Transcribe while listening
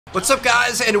What's up,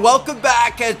 guys, and welcome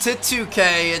back to 2K.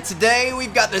 And today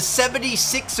we've got the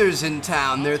 76ers in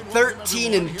town. They're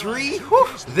 13-3. Whew.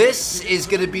 This is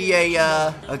gonna be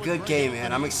a good game,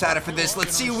 man. I'm excited for this.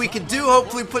 Let's see what we can do.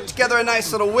 Hopefully put together a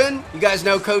nice little win. You guys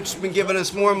know Coach has been giving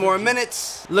us more and more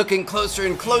minutes, looking closer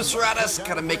and closer at us,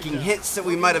 kind of making hints that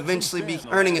we might eventually be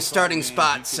earning a starting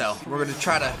spot. So we're gonna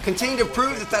try to continue to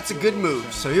prove that that's a good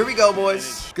move. So here we go,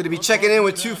 boys. Gonna be checking in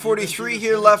with 2:43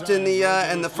 here left in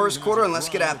the first quarter, and let's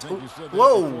get after.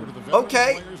 Whoa,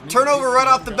 okay. Turnover right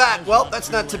off the bat. Well, that's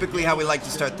not typically how we like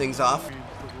to start things off.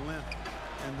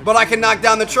 But I can knock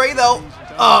down the tray, though.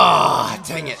 Ah, oh,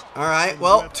 dang it. All right,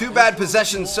 well, two bad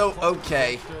possessions, so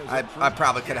okay. I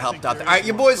probably could have helped out there. All right,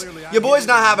 you boys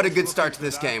not having a good start to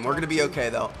this game. We're going to be okay,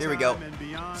 though. Here we go.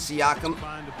 Siakam.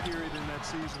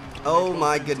 Oh,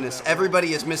 my goodness.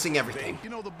 Everybody is missing everything. You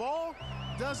know, the ball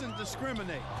doesn't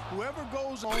discriminate. Whoever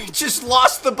goes on. We just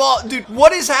lost the ball. Dude,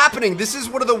 what is happening? This is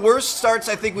one of the worst starts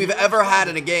I think we've ever had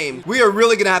in a game. We are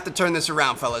really going to have to turn this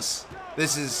around, fellas.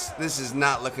 This is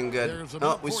not looking good.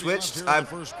 Oh, we switched. I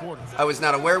was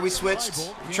not aware we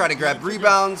switched. Try to grab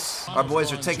rebounds. Our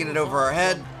boys are taking it over our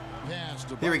head.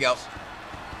 Here we go.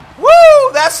 Woo!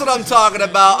 That's what I'm talking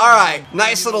about. All right.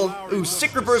 Nice little,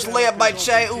 sick reverse layup by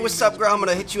Che. Ooh, what's up, girl? I'm going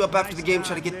to hit you up after the game,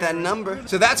 try to get that number.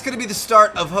 So that's going to be the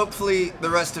start of hopefully the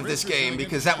rest of this game,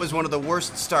 because that was one of the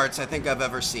worst starts I think I've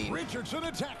ever seen. Richardson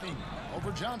attacking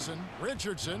over Johnson.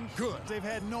 Richardson, good. They've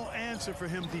had no answer for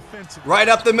him defensively. Right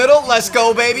up the middle. Let's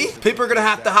go, baby. People are going to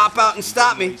have to hop out and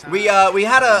stop me. We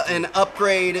had an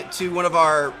upgrade to one of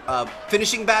our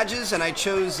finishing badges, and I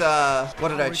chose, what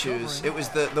did I choose? It was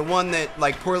the one that,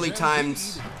 like, poorly timed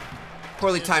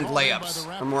layups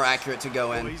are more accurate to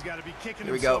go in.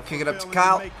 Here we go. Kick it up to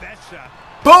Kyle.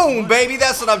 Boom, baby.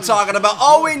 That's what I'm talking about.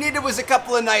 All we needed was a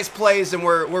couple of nice plays, and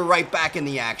we're right back in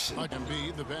the action.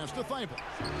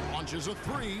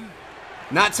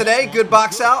 Not today. Good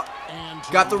box out.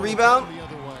 Got the rebound.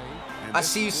 I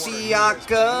see you,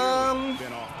 Siakam.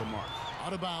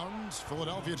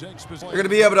 We're going to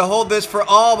be able to hold this for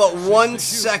all but 1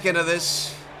 second of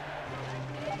this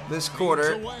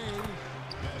quarter.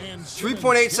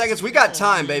 3.8 seconds. We got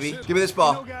time, baby. Give me this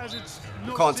ball.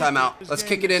 I'm calling timeout. Let's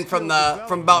kick it in from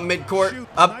about midcourt.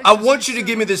 I want you to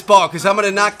give me this ball because I'm going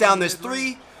to knock down this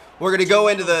three. We're going to go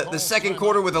into the second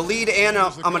quarter with a lead, and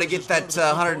I'm going to get that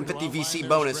 150 VC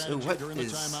bonus. Ooh, what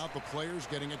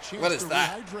is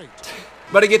that?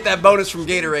 I'm going to get that bonus from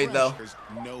Gatorade, though.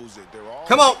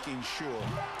 Come on.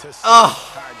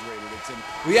 Oh.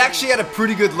 We actually had a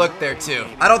pretty good look there, too.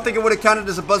 I don't think it would have counted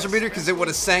as a buzzer beater because it would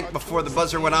have sank before the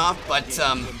buzzer went off, but,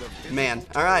 man.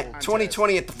 All right,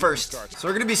 20-20 at the first. So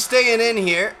we're going to be staying in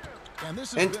here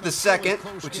into the second,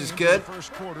 which is good.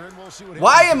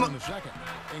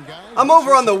 I'm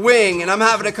over on the wing, and I'm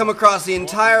having to come across the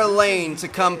entire lane to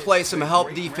come play some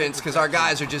help defense because our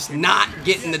guys are just not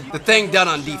getting the thing done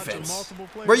on defense.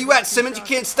 Where you at, Simmons? You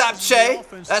can't stop Che.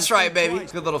 That's right, baby.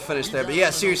 Good little finish there. But yeah,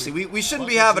 seriously, we shouldn't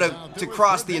be having to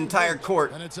cross the entire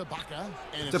court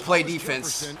to play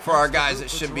defense for our guys that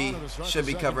should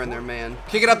be covering their man.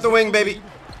 Kick it up the wing, baby.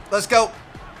 Let's go.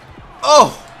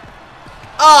 Oh!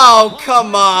 Oh,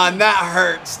 come on. That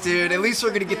hurts, dude. At least we're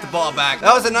going to get the ball back.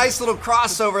 That was a nice little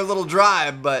crossover, little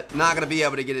drive, but not going to be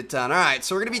able to get it done. All right,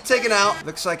 so we're going to be taken out,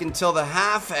 looks like until the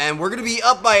half, and we're going to be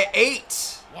up by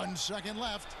 8. 1 second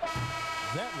left.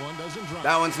 That one doesn't drop.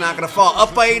 That one's not going to fall.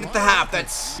 Up by 8 at the half.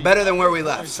 That's better than where we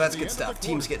left, so that's good stuff.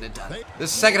 Team's getting it done.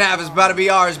 This second half is about to be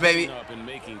ours, baby.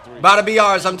 About to be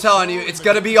ours, I'm telling you. It's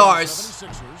going to be ours.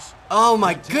 Oh,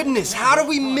 my goodness. How did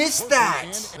we miss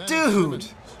that? Dude.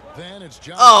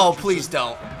 Oh, please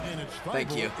don't.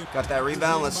 Thank you. Got that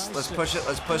rebound. Let's push it.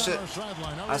 Let's push it.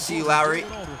 I see you, Lowry.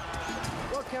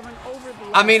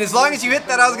 I mean, as long as you hit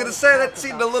that, I was gonna say that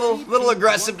seemed a little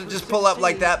aggressive to just pull up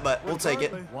like that, but we'll take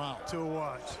it.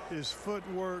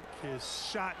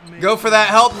 Go for that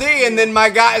help D, and then my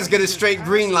guy is gonna straight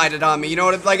green light it on me. You know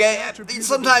what? It's like,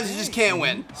 sometimes you just can't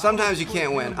win. Sometimes you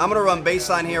can't win. I'm gonna run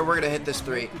baseline here. We're gonna hit this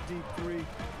three.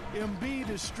 Embiid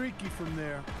is streaky from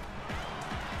there.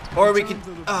 Or we could,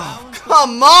 oh,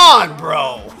 come on,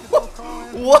 bro.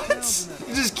 What?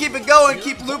 You just keep it going,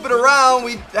 keep looping around.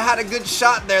 We had a good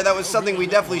shot there. That was something we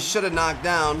definitely should have knocked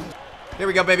down. Here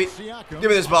we go, baby. Give me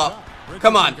this ball.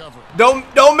 Come on.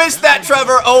 Don't miss that,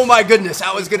 Trevor. Oh, my goodness.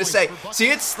 I was going to say. See,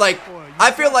 it's like,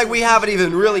 I feel like we haven't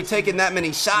even really taken that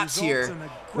many shots here.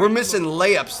 We're missing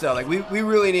layups, though. Like, we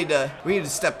really need to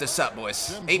step this up,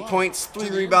 boys. 8 points, 3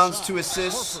 rebounds, 2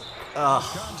 assists.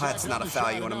 Oh, that's not a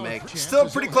foul you want to make. Still a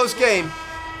pretty close game.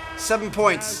 7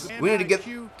 points. We need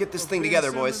to get this thing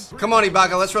together, boys. Come on,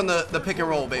 Ibaka. Let's run the pick and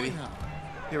roll, baby.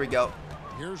 Here we go.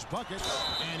 Here's Bucket,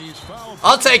 and he's fouled.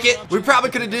 I'll take it. We probably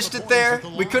could have dished it there.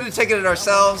 We could have taken it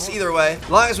ourselves. Either way. As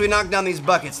long as we knock down these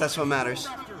buckets, that's what matters.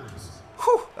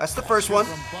 Whew, that's the first one.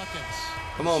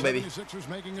 Come on, baby.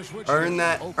 Earn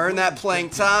that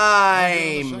playing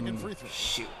time.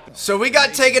 Shoot. So we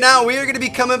got taken out. We are going to be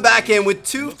coming back in with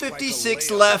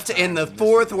 2:56 left in the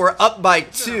fourth. We're up by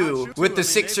 2 with the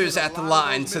Sixers at the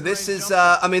line. So this is,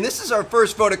 I mean, this is our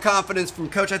first vote of confidence from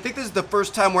Coach. I think this is the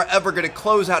first time we're ever going to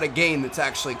close out a game that's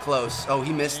actually close. Oh,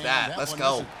 he missed that. Let's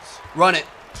go. Run it.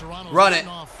 Run it.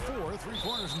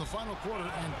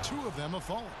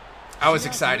 I was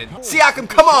excited. Siakam,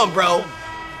 come on, bro.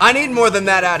 I need more than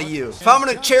that out of you. If I'm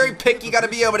going to cherry pick, you got to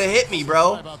be able to hit me,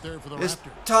 bro. It's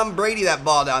Tom Brady that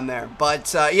ball down there.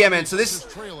 But, yeah, man, so this,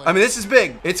 I mean, this is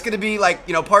big. It's going to be, like,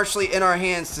 you know, partially in our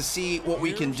hands to see what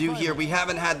we can do here. We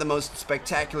haven't had the most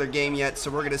spectacular game yet,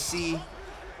 so we're going to see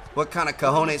what kind of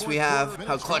cojones we have,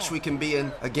 how clutch we can be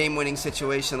in a game-winning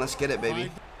situation. Let's get it,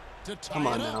 baby. Come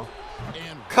on now.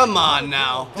 Come on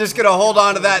now. Just going to hold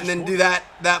on to that and then do that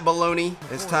baloney.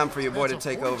 It's time for your boy to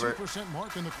take over.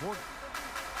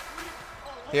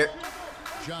 Here.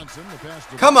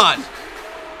 Come on.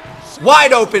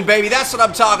 Wide open, baby. That's what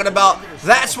I'm talking about.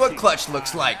 That's what clutch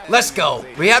looks like. Let's go.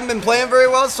 We haven't been playing very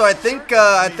well, so I think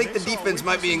the defense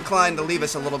might be inclined to leave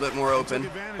us a little bit more open.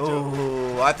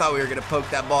 Oh, I thought we were going to poke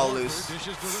that ball loose.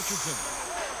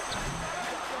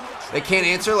 They can't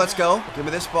answer. Let's go. Give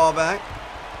me this ball back.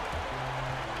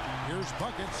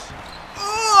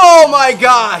 Oh, my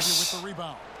gosh.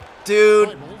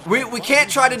 Dude, we can't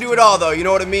try to do it all, though. You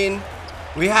know what I mean?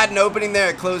 We had an opening there.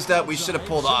 It closed up. We should have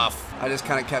pulled off. I just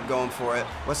kind of kept going for it.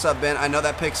 What's up, Ben? I know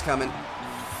that pick's coming.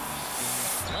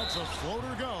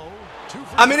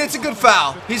 I mean, it's a good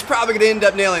foul. He's probably going to end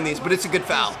up nailing these, but it's a good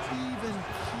foul.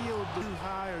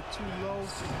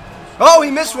 Oh,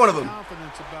 he missed one of them.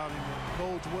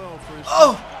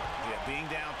 Oh.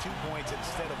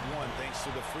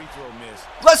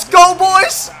 Let's go,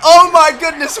 boys! Oh my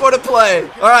goodness, what a play!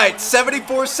 All right,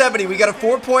 74-70. We got a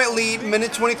 4-point lead.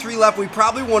 Minute 23 left. We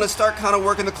probably want to start kind of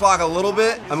working the clock a little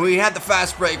bit. I mean, we had the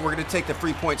fast break. We're going to take the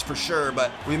free points for sure,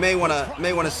 but we may want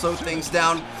to slow things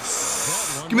down.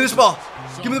 Give me this ball.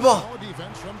 Give me the ball.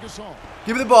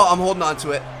 Give me the ball. I'm holding on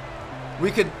to it.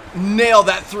 We could nail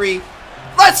that 3.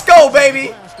 Let's go,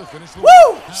 baby!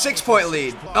 Woo! 6-point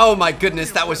lead. Oh my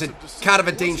goodness, that was a kind of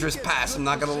a dangerous pass. I'm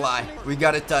not gonna lie. We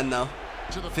got it done though.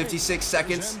 56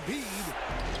 seconds.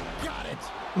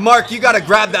 Mark, you gotta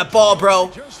grab that ball, bro.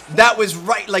 That was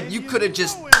right. Like, you could have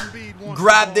just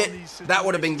grabbed it. That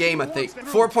would have been game, I think.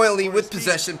 4-point lead with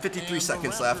possession. 53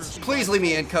 seconds left. Please leave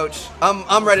me in, coach.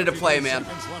 I'm ready to play, man.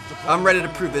 I'm ready to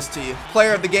prove this to you.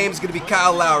 Player of the game is gonna be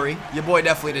Kyle Lowry. Your boy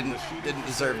definitely didn't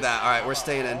deserve that. All right, we're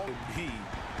staying in.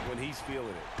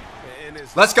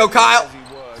 Let's go, Kyle.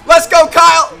 Let's go,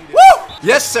 Kyle. Woo!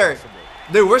 Yes, sir.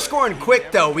 Dude, we're scoring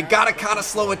quick, though. We got to kind of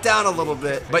slow it down a little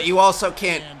bit. But you also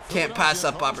can't pass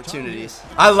up opportunities.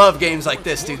 I love games like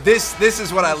this, dude. This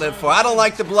is what I live for. I don't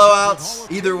like the blowouts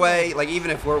either way. Like,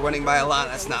 even if we're winning by a lot,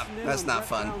 that's not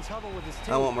fun.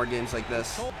 I want more games like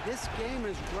this.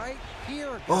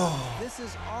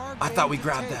 Oh, I thought we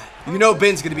grabbed that. You know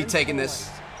Ben's going to be taking this.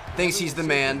 Thinks he's the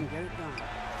man.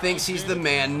 Thinks he's the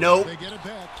man. Nope.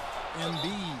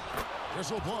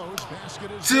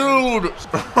 Dude.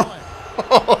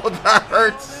 Oh, that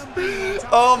hurts.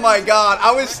 Oh my God.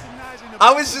 I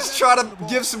was just trying to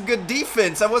give some good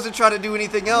defense. I wasn't trying to do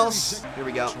anything else. Here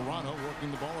we go.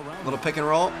 Little pick and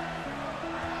roll.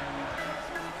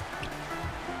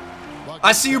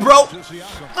 I see you, bro.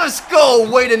 Let's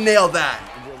go. Way to nail that.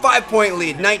 5-point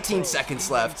lead, 19 seconds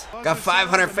left. Got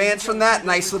 500 fans from that.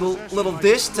 Nice little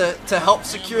dish to help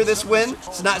secure this win.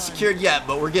 It's not secured yet,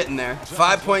 but we're getting there.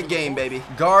 5-point game, baby.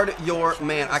 Guard your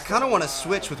man. I kind of want to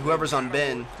switch with whoever's on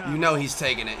Ben. You know he's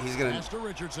taking it. He's gonna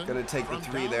take the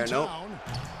 3 there. Nope.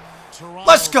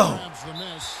 Let's go.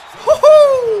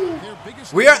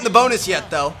 Woohoo! We aren't in the bonus yet,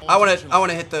 though. I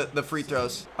wanna hit the free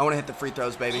throws. I wanna hit the free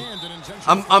throws, baby.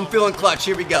 I'm feeling clutch.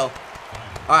 Here we go.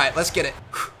 All right, let's get it.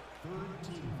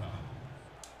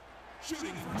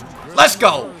 Let's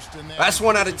go. That's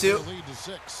 1 out of 2.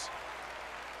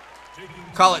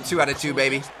 Call it 2 out of 2,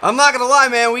 baby. I'm not gonna lie,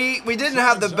 man. We didn't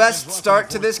have the best start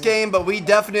to this game, but we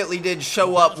definitely did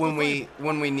show up when we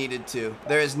needed to.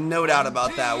 There is no doubt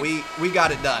about that. We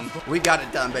got it done. We got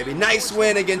it done, baby. Nice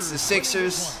win against the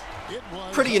Sixers.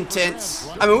 Pretty intense.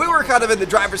 I mean, we were kind of in the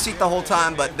driver's seat the whole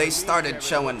time, but they started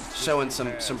showing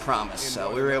some promise,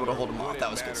 so we were able to hold them off. That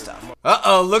was good stuff.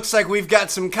 Uh-oh, looks like we've got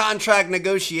some contract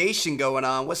negotiation going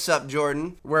on. What's up,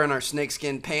 Jordan? Wearing our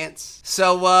snakeskin pants.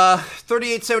 So,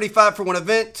 $38.75 for 1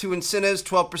 event, 2 incentives,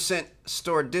 12%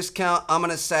 store discount. I'm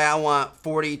gonna say I want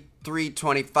 $43.25,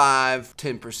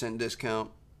 10%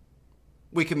 discount.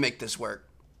 We can make this work.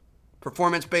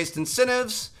 Performance-based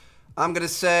incentives. I'm gonna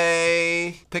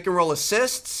say pick and roll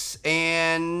assists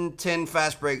and 10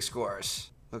 fast break scores.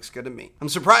 Looks good to me. I'm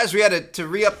surprised we had to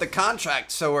re-up the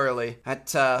contract so early.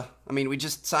 I mean, we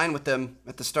just signed with them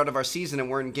at the start of our season and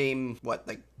we're in game, what,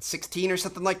 like 16 or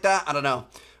something like that? I don't know.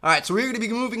 All right, so we're gonna be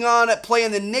moving on at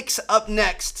playing the Knicks up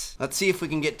next. Let's see if we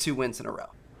can get 2 wins in a row.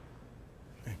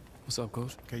 Hey, what's up,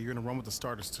 coach? Okay, you're gonna run with the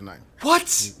starters tonight.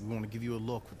 What? We want to give you a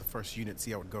look with the first unit,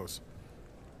 see how it goes.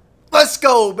 Let's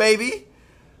go, baby.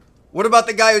 What about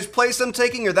the guy whose place I'm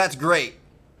taking, or that's great?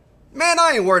 Man,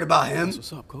 I ain't worried about him.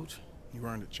 What's up, coach? You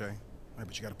earned it, Che. Right,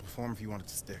 but you gotta perform if you want it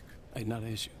to stick. Hey, not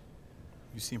an issue.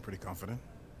 You seem pretty confident.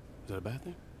 Is that a bad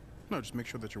thing? No, just make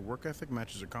sure that your work ethic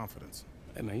matches your confidence.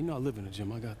 Hey, man, you know I live in the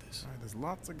gym. I got this. All right, there's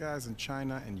lots of guys in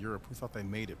China and Europe who thought they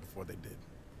made it before they did.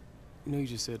 You know you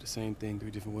just said the same thing 3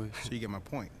 different ways. So you get my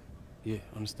point. Yeah,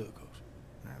 understood, coach.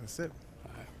 All right, that's it.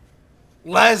 All right.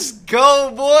 Let's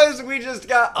go, boys. We just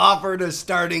got offered a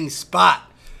starting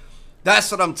spot.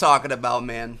 That's what I'm talking about,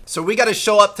 man. So we got to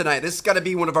show up tonight. This has got to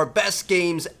be one of our best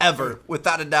games ever,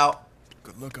 without a doubt.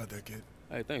 Good luck out there, kid.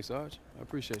 Hey, thanks, Sarge. I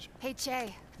appreciate you. Hey,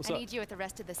 Che. What's I up? need you with the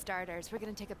rest of the starters. We're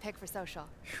going to take a pic for social.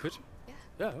 Picture? Yeah.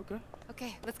 Yeah, okay.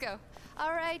 Okay, let's go.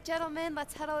 All right, gentlemen,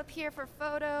 let's huddle up here for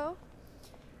photo.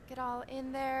 Get all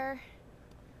in there.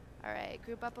 All right,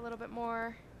 group up a little bit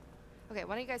more. Okay,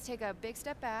 why don't you guys take a big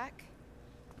step back?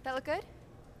 That look good?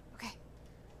 Okay.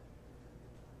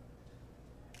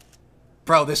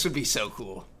 Bro, this would be so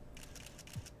cool.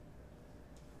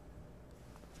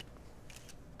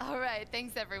 All right,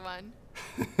 thanks, everyone.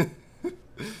 Thanks so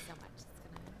much. It's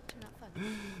going to turn out fun.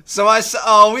 So I saw,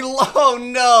 oh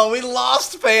no, we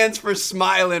lost fans for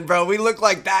smiling, bro. We look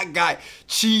like that guy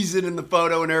cheesing in the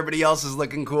photo and everybody else is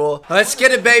looking cool. Let's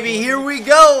get it, baby. Here we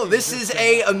go. This is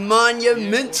a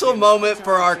monumental moment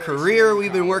for our career.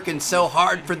 We've been working so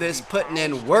hard for this, putting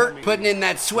in work, putting in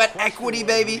that sweat equity,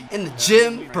 baby, in the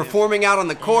gym, performing out on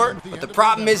the court. But the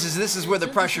problem is this is where the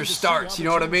pressure starts. You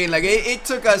know what I mean? Like it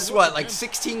took us, what, like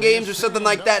 16 games or something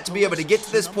like that to be able to get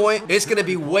to this point. It's going to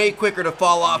be way quicker to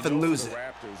fall off and lose it.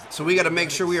 So we got to make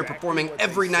sure we are performing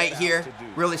every night here,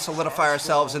 really solidify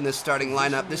ourselves in this starting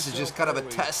lineup. This is just kind of a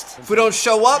test. If we don't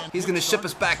show up, he's going to ship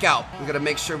us back out. We got to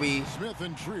make sure we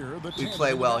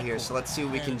play well here. So let's see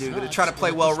what we can do. Going to try to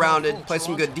play well-rounded, play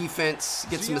some good defense,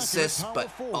 get some assists, but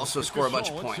also score a bunch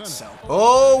of points. So,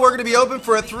 oh, we're going to be open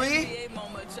for a 3.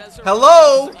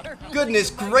 Hello? Goodness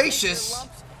gracious.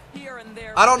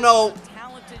 I don't know.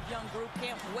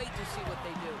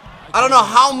 I don't know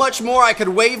how much more I could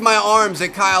wave my arms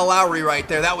at Kyle Lowry right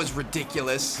there. That was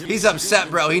ridiculous. He's upset,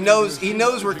 bro. He knows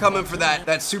we're coming for that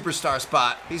superstar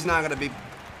spot. He's not going to be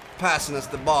passing us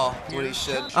the ball when he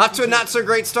should. Off to a not so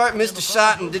great start, missed a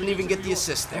shot and didn't even get the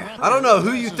assist there. I don't know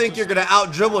who you think you're going to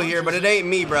out dribble here, but it ain't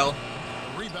me, bro.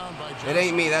 It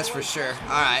ain't me, that's for sure. All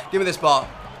right, give me this ball.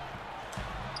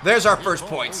 There's our first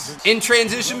points. In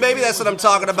transition, baby, that's what I'm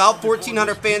talking about.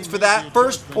 1,400 fans for that.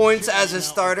 First points as a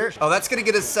starter. Oh, that's going to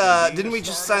get us, didn't we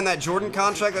just sign that Jordan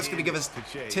contract? That's going to give us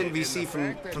 10 VC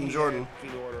from Jordan.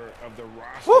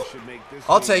 Woo.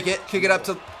 I'll take it. Kick it up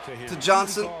to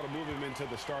Johnson. All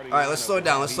right, let's slow it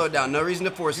down. Let's slow it down. No reason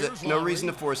to force it. No reason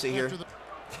to force it here.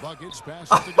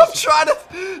 I'm trying to,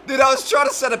 dude, I was trying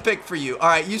to set a pick for you. All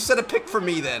right, you set a pick for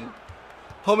me then.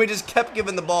 Homie just kept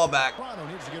giving the ball back.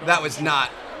 That was not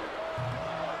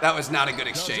a good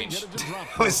exchange.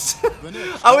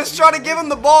 I was trying to give him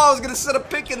the ball. I was going to set a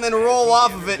pick and then roll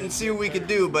off of it and see what we could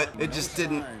do, but it just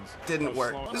didn't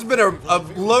work. This has been a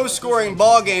low-scoring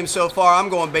ball game so far. I'm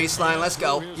going baseline. Let's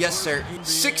go. Yes, sir.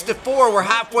 6-4. We're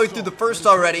halfway through the first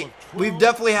already. We've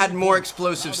definitely had more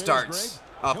explosive starts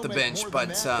off the bench, but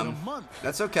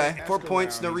that's okay. 4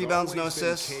 points, no rebounds, no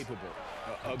assists.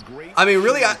 I mean,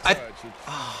 really,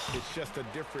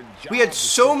 we had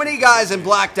so many guys in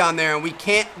black down there, and we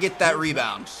can't get that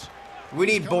rebound. We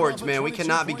need boards, man. We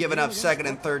cannot be giving up second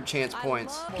and third chance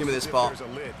points. Give me this ball.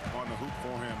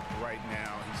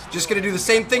 Just going to do the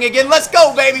same thing again. Let's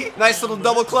go, baby. Nice little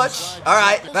double clutch. All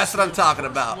right, that's what I'm talking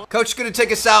about. Coach is going to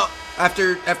take us out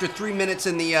after 3 minutes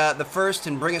in the first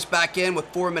and bring us back in with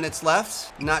 4 minutes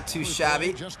left. Not too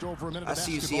shabby. I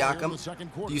see you,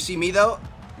 Siakam. Do you see me, though?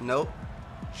 Nope.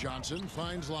 Johnson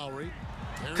finds Lowry.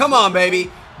 Come on,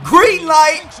 baby. Green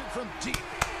light.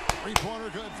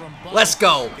 Let's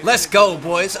go. Let's go,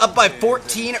 boys. Up by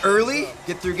 14 early.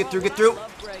 Get through, get through, get through.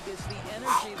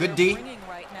 Good D.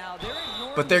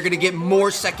 But they're going to get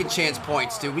more second chance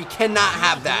points, dude. We cannot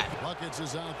have that. Buckets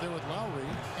is out there with Lowry,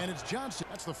 and it's Johnson.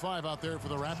 That's the 5 out there for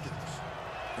the Raptors.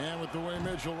 And with the way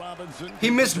Mitchell Robinson He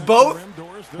missed both.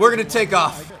 We're going to take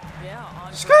off.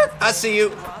 Skirt. I see you.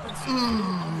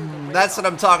 That's what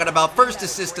I'm talking about. First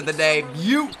assist of the day.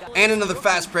 You and another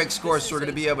fast break score, so we're going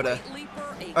to be able to...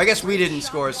 I guess we didn't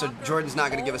score, so Jordan's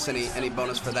not going to give us any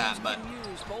bonus for that. But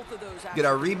get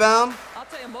our rebound.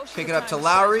 Pick it up to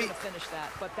Lowry.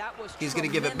 He's going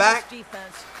to give it back.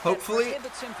 Hopefully.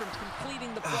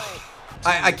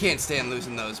 I can't stand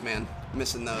losing those, man.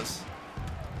 Missing those.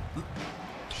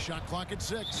 Shot clock at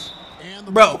 6.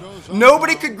 Bro,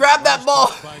 nobody could grab that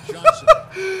ball.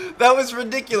 That was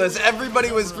ridiculous.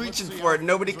 Everybody was reaching for it.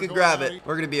 Nobody could grab it.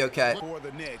 We're going to be okay. For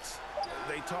the Knicks,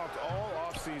 they talked all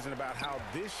offseason about how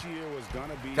this year was going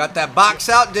to be. Got that box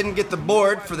out. Didn't get the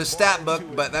board for the stat book,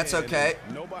 but that's okay.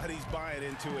 Nobody's buying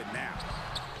into it now.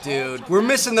 Dude, we're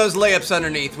missing those layups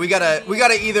underneath. We gotta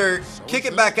either kick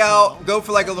it back out, go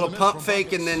for like a little pump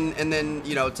fake, and then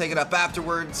you know, take it up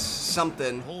afterwards.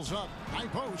 Something.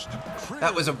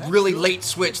 That was a really late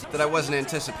switch that I wasn't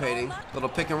anticipating. Little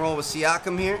pick and roll with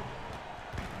Siakam here.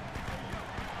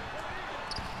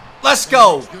 Let's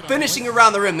go. Finishing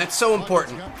around the rim. That's so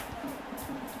important.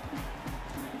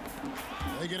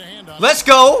 Let's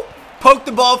go. Poke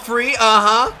the ball free.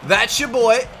 That's your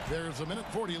boy. There's a minute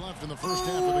 40 left in the first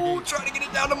half of the game. Trying to get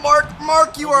it down to Mark.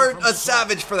 Mark, you are a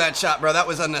savage for that shot, bro. That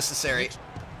was unnecessary.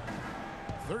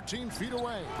 13 feet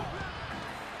away.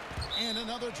 And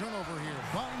another turnover here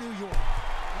by New York.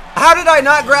 How did I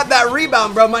not grab that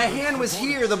rebound, bro? My hand was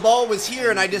here, the ball was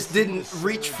here, and I just didn't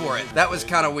reach for it. That was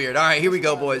kind of weird. All right, here we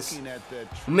go, boys.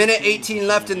 Minute 18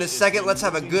 left in the second. Let's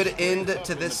have a good end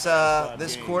to this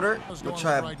this quarter. We'll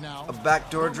try a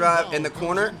backdoor drive in the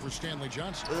corner.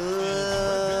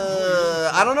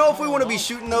 I don't know if we want to be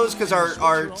shooting those because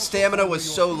our stamina was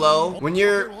so low. When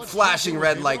you're flashing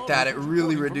red like that, it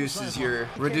really reduces your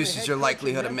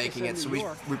likelihood of making it. So we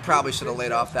probably should have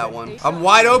laid off that one. I'm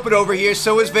wide open over here.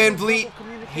 So is Van Vliet.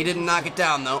 He didn't knock it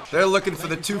down, though. They're looking for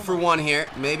the 2-for-1 here.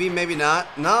 Maybe, maybe not.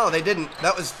 No, they didn't.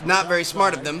 That was not very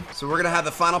smart of them. So we're going to have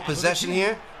the final possession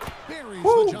here.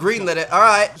 Woo, greenlit it. All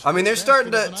right. I mean, they're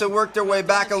starting to work their way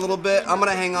back a little bit. I'm going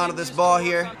to hang on to this ball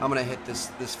here. I'm going to hit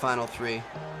this final three.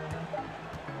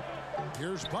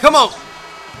 Come on.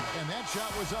 And that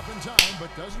shot was up in time, but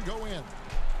doesn't go in.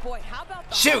 Boy, how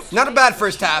about Shoot, not a bad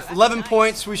first half. 11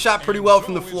 points. We shot pretty well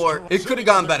from the floor. It could have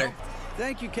gone better.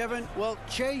 Thank you, Kevin. Well,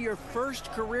 Che, your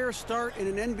first career start in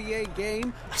an NBA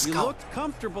game. You looked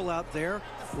comfortable out there.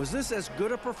 Was this as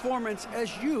good a performance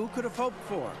as you could have hoped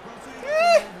for?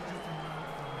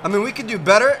 I mean, we could do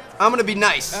better. I'm going to be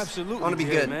nice. Absolutely. I want to be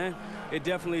good. Man. It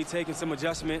definitely taken some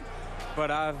adjustment,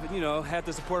 but I've, had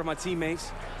the support of my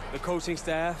teammates, the coaching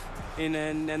staff, and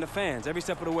the fans every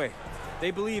step of the way.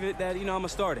 They believe it that, I'm a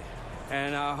starter,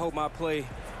 and I hope my play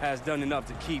has done enough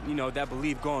to keep, that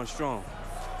belief going strong.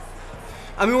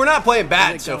 I mean, we're not playing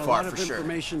bad so far, for sure. A lot of sure.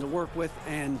 information to work with,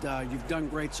 and you've done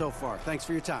great so far. Thanks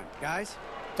for your time, guys.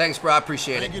 Thanks, bro. I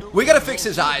appreciate it. We got to fix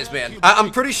his eyes, man. I'm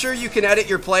pretty sure you can edit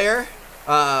your player,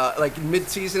 like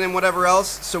mid-season and whatever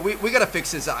else. So we got to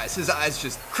fix his eyes. His eyes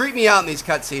just creep me out in these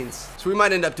cutscenes. So we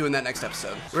might end up doing that next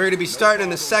episode. We're going to be starting in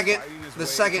the second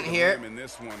here.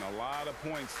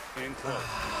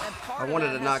 I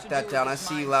wanted to knock that down. I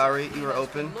see you, Lowry. You were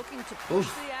open.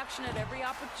 Oof.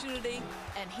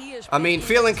 I mean,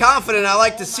 feeling confident. I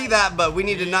like to see that, but we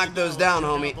need to knock those down,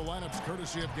 homie.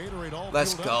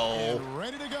 Let's go.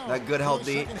 That good help,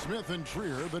 D.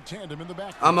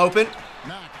 I'm open.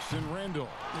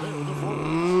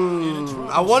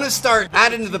 I want to start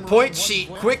adding to the point sheet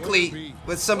quickly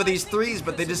with some of these threes,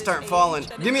 but they just aren't falling.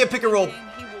 Give me a pick and roll.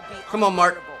 Come on,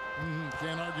 Mark.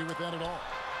 Can't argue with that at all.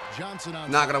 Johnson out.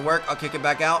 Not going to work. I'll kick it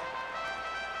back out.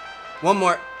 One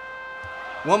more.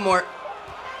 One more.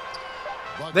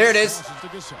 There it is.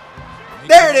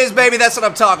 There it is, baby. That's what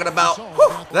I'm talking about.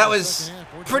 Whew. That was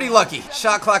pretty lucky.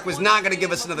 Shot clock was not going to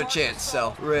give us another chance,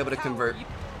 so we were able to convert.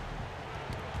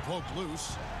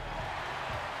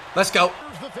 Let's go.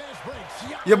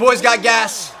 Your boys got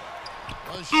gas.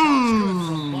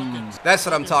 That's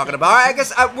what I'm talking about. All right, I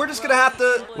guess we're just gonna have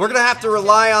to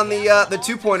rely on the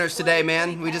 2-pointers today,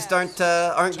 man. We just aren't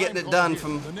getting it done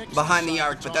from behind the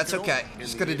arc, but that's okay.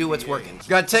 Just gonna do what's working.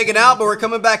 Got to take it out, but we're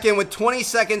coming back in with 20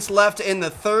 seconds left in the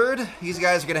third. These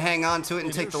guys are gonna hang on to it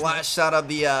and take the last shot of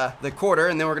the quarter,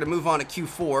 and then we're gonna move on to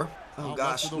Q4. Oh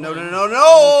gosh, no.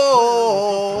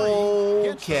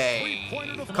 Okay.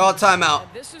 Call timeout.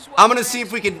 I'm gonna see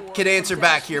if we can answer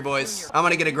back here, boys. I'm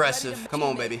gonna get aggressive. Come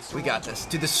on, baby. We got this.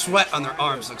 Dude, the sweat on their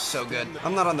arms looks so good.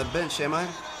 I'm not on the bench, am I?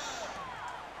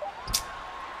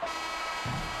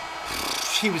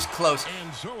 he was close.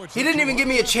 He didn't even give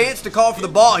me a chance to call for the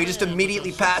ball. He just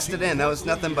immediately passed it in. That was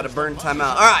nothing but a burn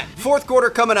timeout. All right, fourth quarter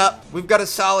coming up. We've got a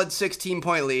solid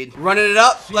 16-point lead. Running it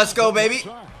up. Let's go, baby.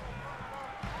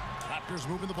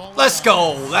 Let's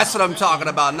go. That's what I'm talking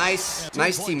about. Nice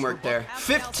teamwork there.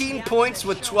 15 points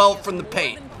with 12 from the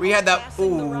paint. We had that.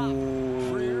 Ooh.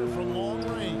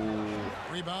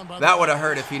 That would have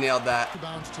hurt if he nailed that.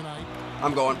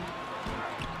 I'm going.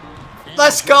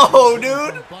 Let's go,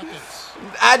 dude.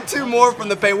 Add 2 more from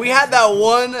the paint. We had that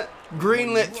one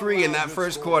greenlit 3 in that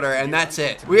first quarter, and that's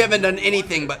it. We haven't done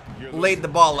anything but laid the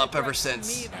ball up ever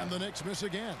since. And the Knicks miss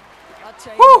again. I'll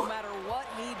tell Woo. you, no matter what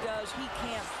he does, he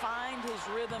can't find his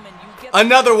rhythm, and you get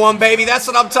Another one, baby. That's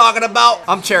what I'm talking about.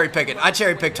 I'm cherry picking. I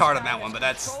cherry picked hard on that one, but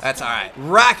that's all right.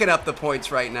 Racking up the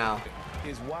points right now.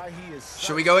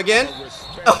 Should we go again?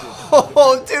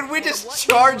 Oh, dude, we just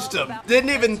charged him.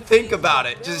 Didn't even think about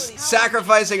it. Just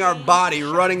sacrificing our body,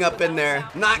 running up in there,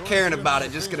 not caring about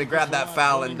it. Just gonna grab that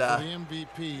foul and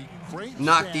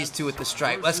knock these 2 with the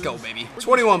stripe. Let's go, baby.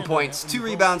 21 points, 2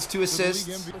 rebounds, 2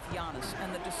 assists. with Giannis,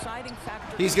 and the deciding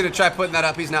factor. He's gonna try putting that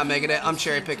up. He's not making it. I'm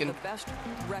cherry picking. The best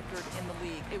record in the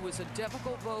league. It was a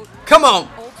difficult vote. Come on.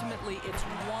 Ultimately, it's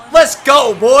one. Let's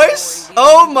go, boys.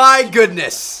 Oh my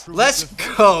goodness. Let's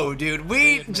go, dude.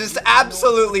 We just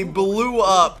absolutely blew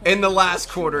up in the last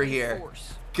quarter here.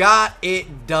 Got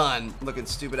it done. Looking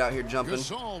stupid out here jumping.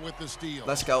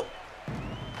 Let's go.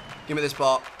 Give me this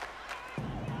ball.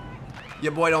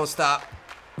 Your boy don't stop.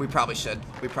 We probably should.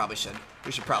 We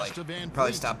should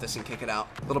probably stop this and kick it out.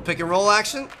 Little pick and roll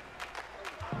action.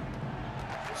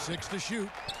 6 to shoot.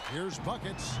 Here's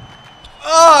buckets.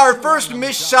 Oh, our first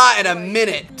missed shot in a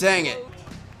minute. Dang it.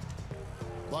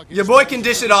 Your boy can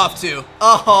dish it off too.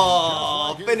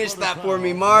 Oh, finish that for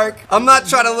me, Mark. I'm not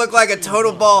trying to look like a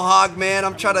total ball hog, man.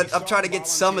 I'm trying to get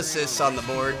some assists on the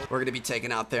board. We're gonna be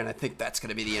taken out there, and I think that's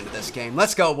gonna be the end of this game.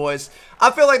 Let's go, boys.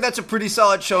 I feel like that's a pretty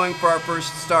solid showing for our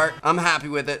first start. I'm happy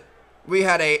with it. We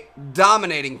had a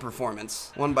dominating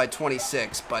performance, won by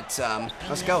 26, but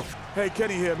let's go. Hey,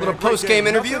 Kenny here, man. Little post-game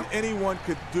interview. Nothing anyone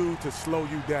could do to slow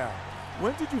you down.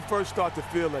 When did you first start to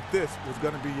feel that this was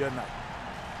going to be your night?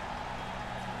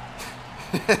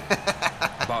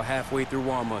 About halfway through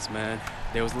warm-ups, man.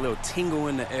 There was a little tingle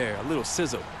in the air, a little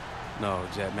sizzle. No,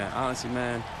 Jet, man. Honestly,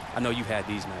 man, I know you had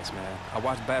these nights, man. I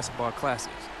watched basketball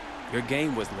classics. Your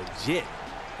game was legit.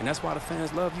 And that's why the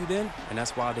fans love you then, and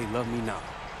that's why they love me now.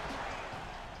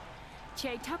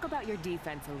 Che, talk about your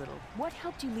defense a little. What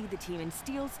helped you lead the team in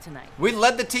steals tonight? We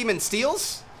led the team in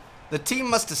steals? The team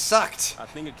must have sucked. I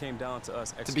think it came down to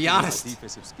us to be honest, the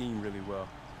defensive scheme really well.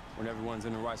 When everyone's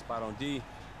in the right spot on D,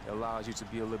 it allows you to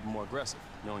be a little bit more aggressive,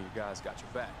 knowing your guys got your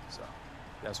back. So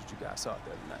that's what you guys saw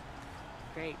there tonight.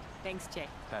 Great. Thanks, Che.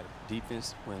 Patty,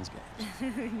 defense wins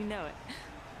games. You know it.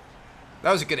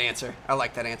 That was a good answer. I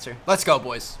like that answer. Let's go,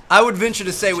 boys. I would venture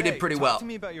to say we did pretty well. Talk to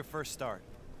me about your first start.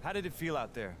 How did it feel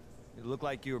out there? It looked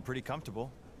like you were pretty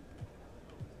comfortable.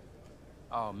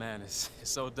 Oh, man, it's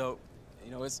so dope. You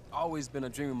know, it's always been a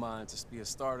dream of mine to be a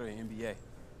starter in NBA.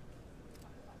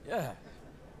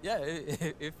 Yeah,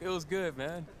 it feels good,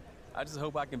 man. I just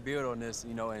hope I can build on this,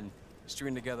 you know, and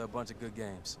string together a bunch of good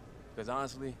games. Because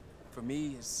honestly, for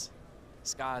me, it's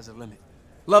sky's the limit.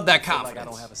 Love that I feel confidence. like I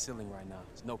don't have a ceiling right now.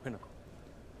 It's no pinnacle.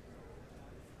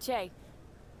 Che,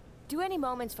 do any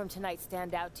moments from tonight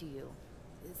stand out to you?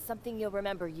 Something you'll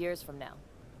remember years from now?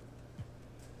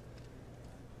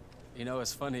 You know,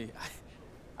 it's funny.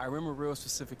 I remember real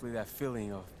specifically that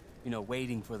feeling of, you know,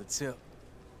 waiting for the tip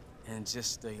and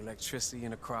just the electricity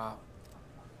in the crowd.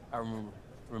 I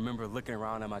remember looking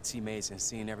around at my teammates and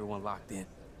seeing everyone locked in,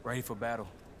 ready for battle.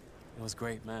 It was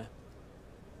great, man.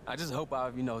 I just hope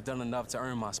I've, you know, done enough to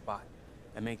earn my spot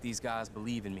and make these guys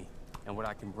believe in me and what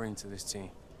I can bring to this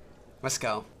team. Let's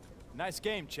go. Nice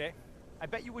game, Che. I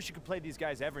bet you wish you could play these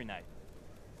guys every night.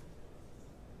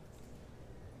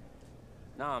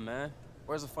 Nah, man.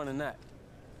 Where's the fun in that?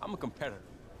 I'm a competitor.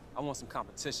 I want some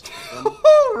competition.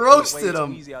 Roasted way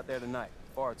him. too easy out there tonight.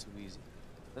 Far too easy.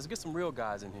 Let's get some real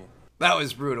guys in here. That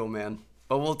was brutal, man.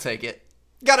 But we'll take it.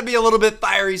 Gotta be a little bit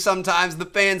fiery sometimes. The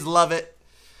fans love it.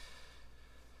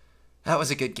 That was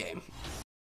a good game.